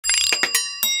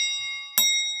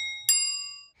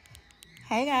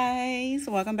Hey guys,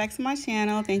 welcome back to my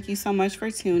channel. Thank you so much for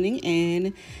tuning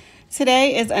in.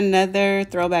 Today is another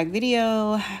throwback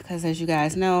video because, as you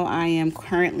guys know, I am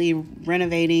currently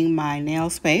renovating my nail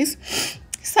space.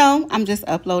 So I'm just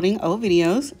uploading old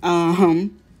videos.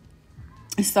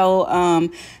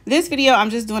 This video I'm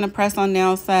just doing a press on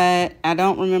nail set. I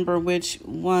don't remember which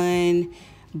one,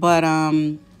 but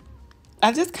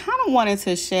I just kind of wanted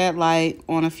to shed light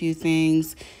on a few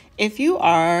things. If you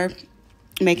are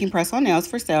making press-on nails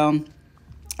for sale,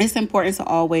 it's important to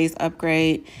always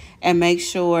upgrade and make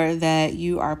sure that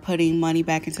you are putting money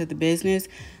back into the business.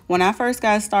 When I first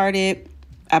got started,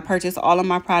 I purchased all of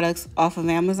my products off of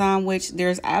Amazon, which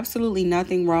there's absolutely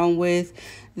nothing wrong with.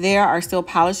 There are still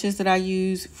polishes that I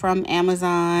use from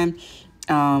Amazon,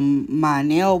 my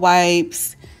nail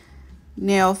wipes,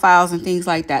 nail files, and things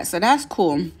like that. So that's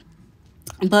cool.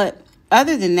 But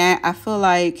other than that, I feel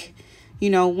like,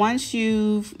 once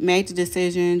you've made the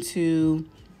decision to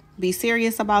be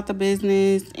serious about the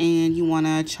business and you want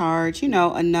to charge,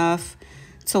 enough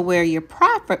to where you're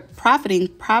profiting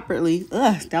properly,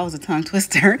 that was a tongue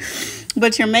twister,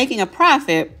 but you're making a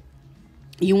profit,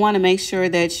 you want to make sure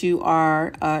that you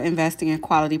are investing in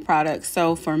quality products.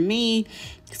 So for me,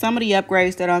 some of the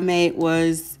upgrades that I made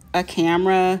was a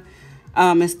camera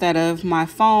instead of my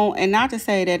phone. And not to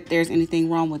say that there's anything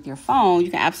wrong with your phone. You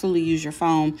can absolutely use your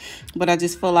phone. But I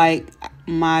just feel like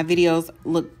my videos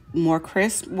look more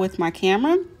crisp with my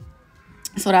camera.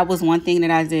 So that was one thing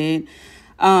that I did.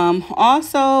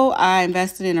 Also, I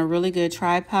invested in a really good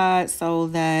tripod so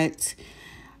that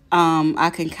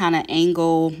I can kind of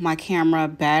angle my camera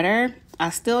better.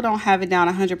 I still don't have it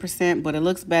down 100%, but it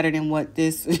looks better than what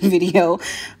this video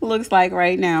looks like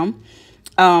right now.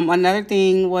 Another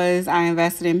thing was I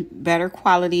invested in better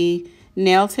quality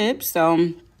nail tips.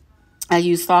 So I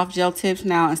use soft gel tips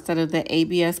now instead of the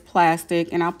ABS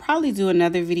plastic. And I'll probably do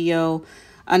another video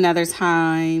another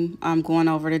time going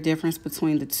over the difference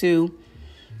between the two.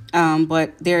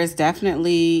 But there is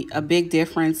definitely a big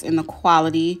difference in the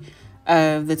quality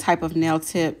of the type of nail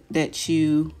tip that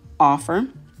you offer.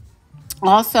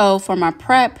 Also, for my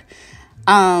prep,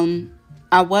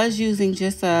 I was using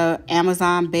just a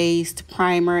Amazon-based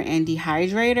primer and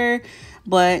dehydrator,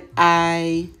 but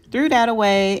I threw that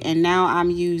away, and now I'm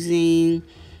using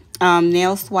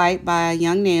Nail Swipe by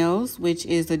Young Nails, which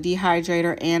is a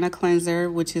dehydrator and a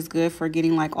cleanser, which is good for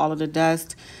getting like all of the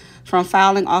dust from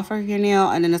filing off of your nail,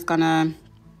 and then it's gonna,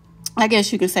 I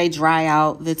guess you can say, dry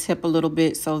out the tip a little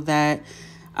bit so that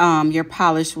your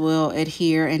polish will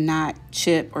adhere and not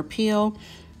chip or peel.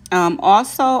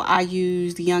 Also, I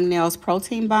used Young Nails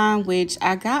Protein Bond, which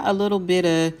I got a little bit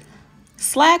of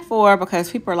slack for because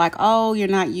people are like, oh, you're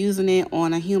not using it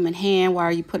on a human hand. Why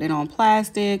are you putting it on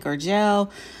plastic or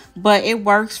gel? But it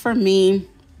works for me.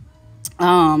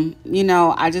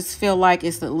 I just feel like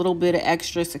it's a little bit of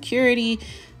extra security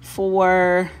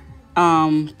for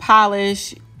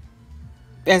polish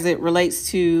as it relates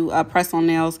to press-on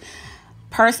nails.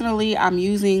 Personally, I'm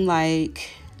using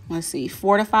like, let's see,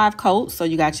 4 to 5 coats. So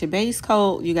you got your base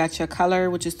coat, you got your color,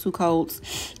 which is 2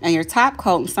 coats, and your top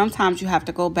coat. And sometimes you have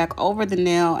to go back over the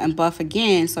nail and buff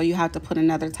again, so you have to put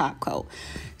another top coat.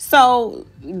 So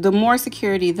the more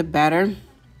security, the better.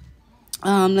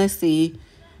 Let's see.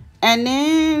 And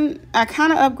then I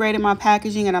kind of upgraded my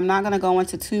packaging, and I'm not going to go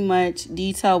into too much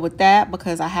detail with that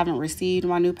because I haven't received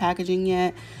my new packaging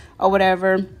yet or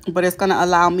whatever. But it's going to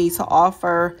allow me to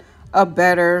offer a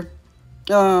better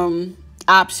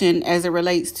option as it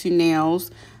relates to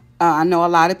nails. I know a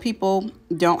lot of people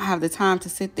don't have the time to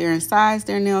sit there and size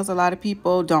their nails. A lot of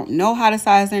people don't know how to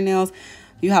size their nails.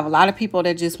 You have a lot of people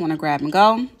that just want to grab and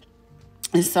go.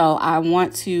 And so I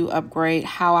want to upgrade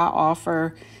how I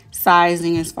offer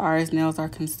sizing as far as nails are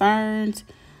concerned.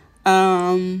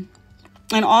 And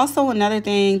also another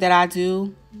thing that I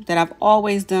do that I've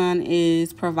always done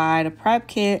is provide a prep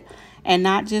kit and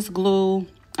not just glue.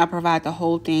 I provide the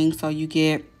whole thing. So you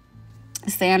get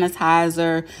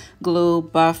sanitizer, glue,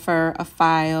 buffer, a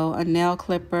file, a nail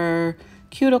clipper,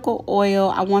 cuticle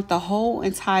oil. I want the whole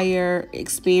entire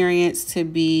experience to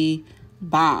be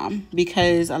bomb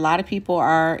because a lot of people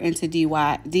are into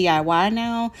DIY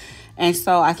now. And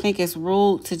so I think it's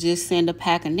rude to just send a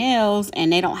pack of nails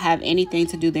and they don't have anything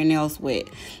to do their nails with.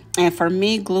 And for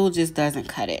me, glue just doesn't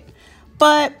cut it.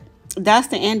 But that's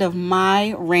the end of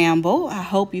my ramble. I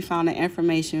hope you found the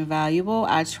information valuable.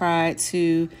 I tried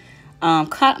to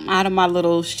cut out of my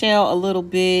little shell a little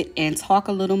bit and talk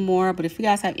a little more. But if you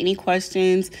guys have any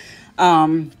questions,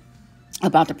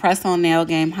 about the press-on nail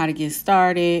game, how to get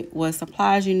started, what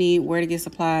supplies you need, where to get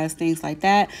supplies, things like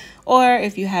that. Or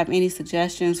if you have any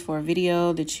suggestions for a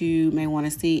video that you may want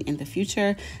to see in the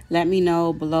future, let me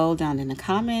know below down in the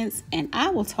comments, and I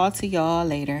will talk to y'all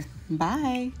later.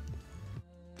 Bye.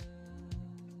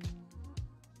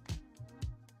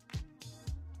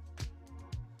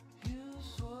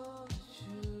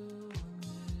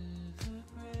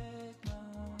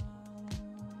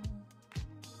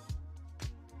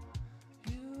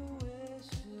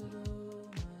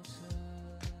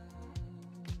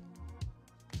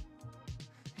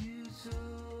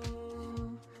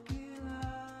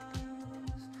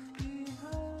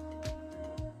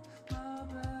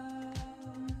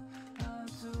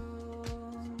 To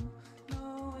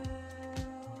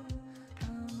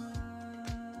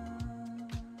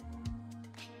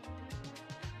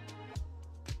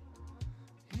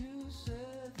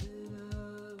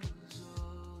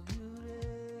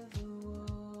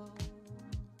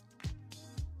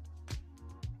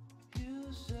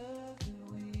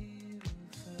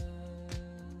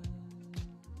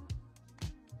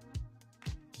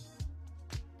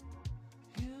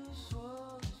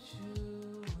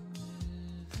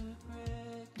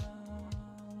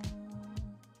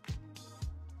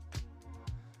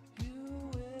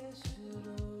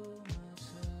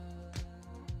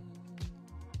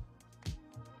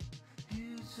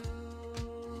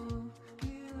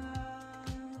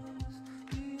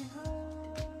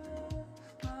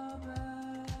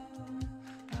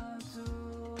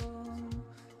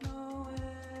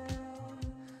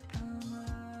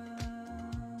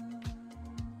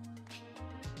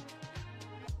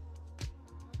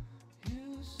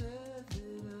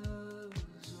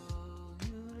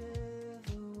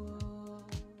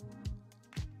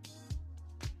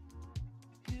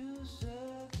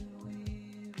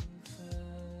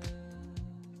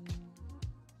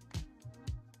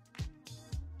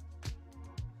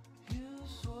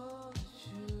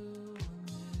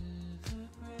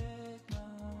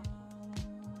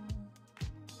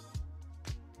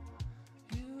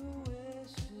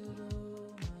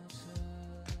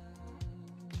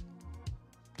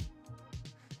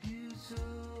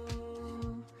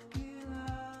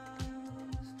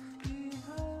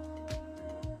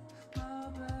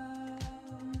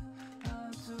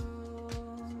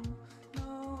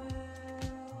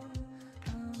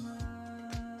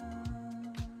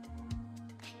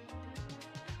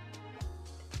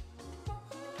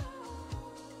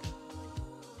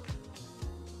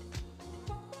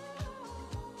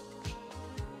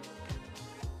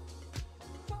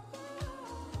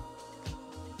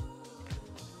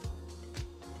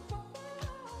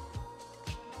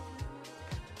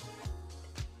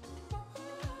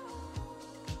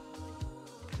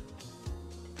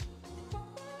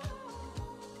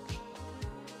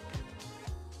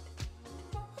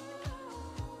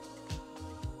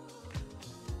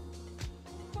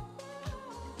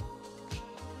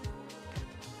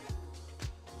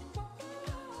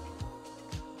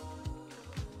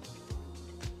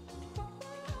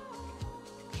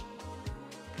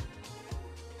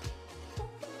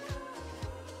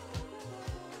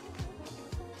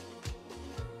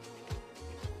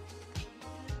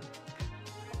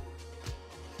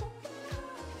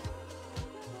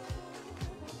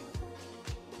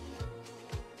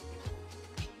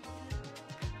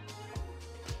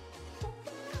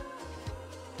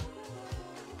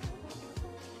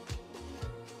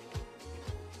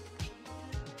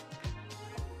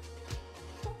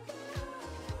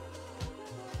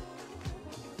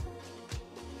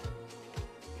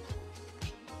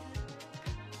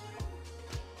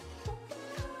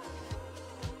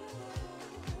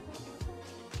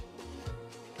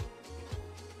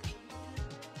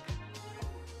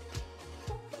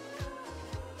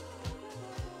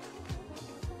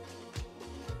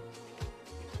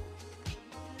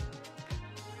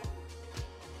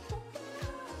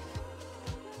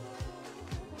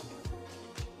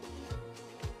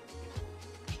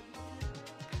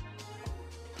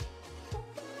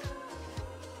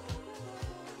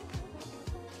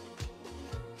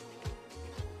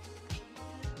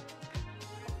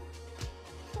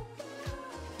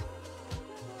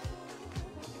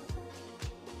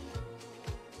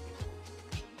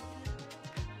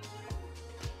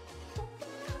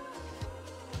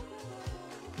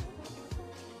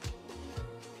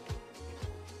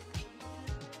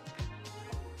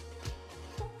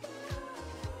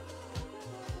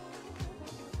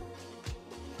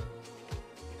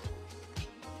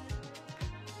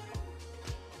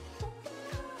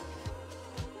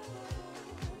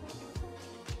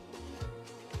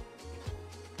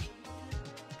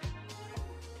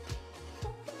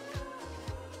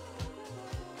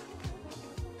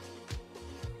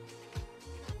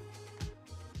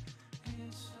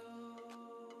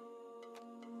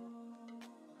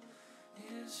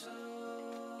show.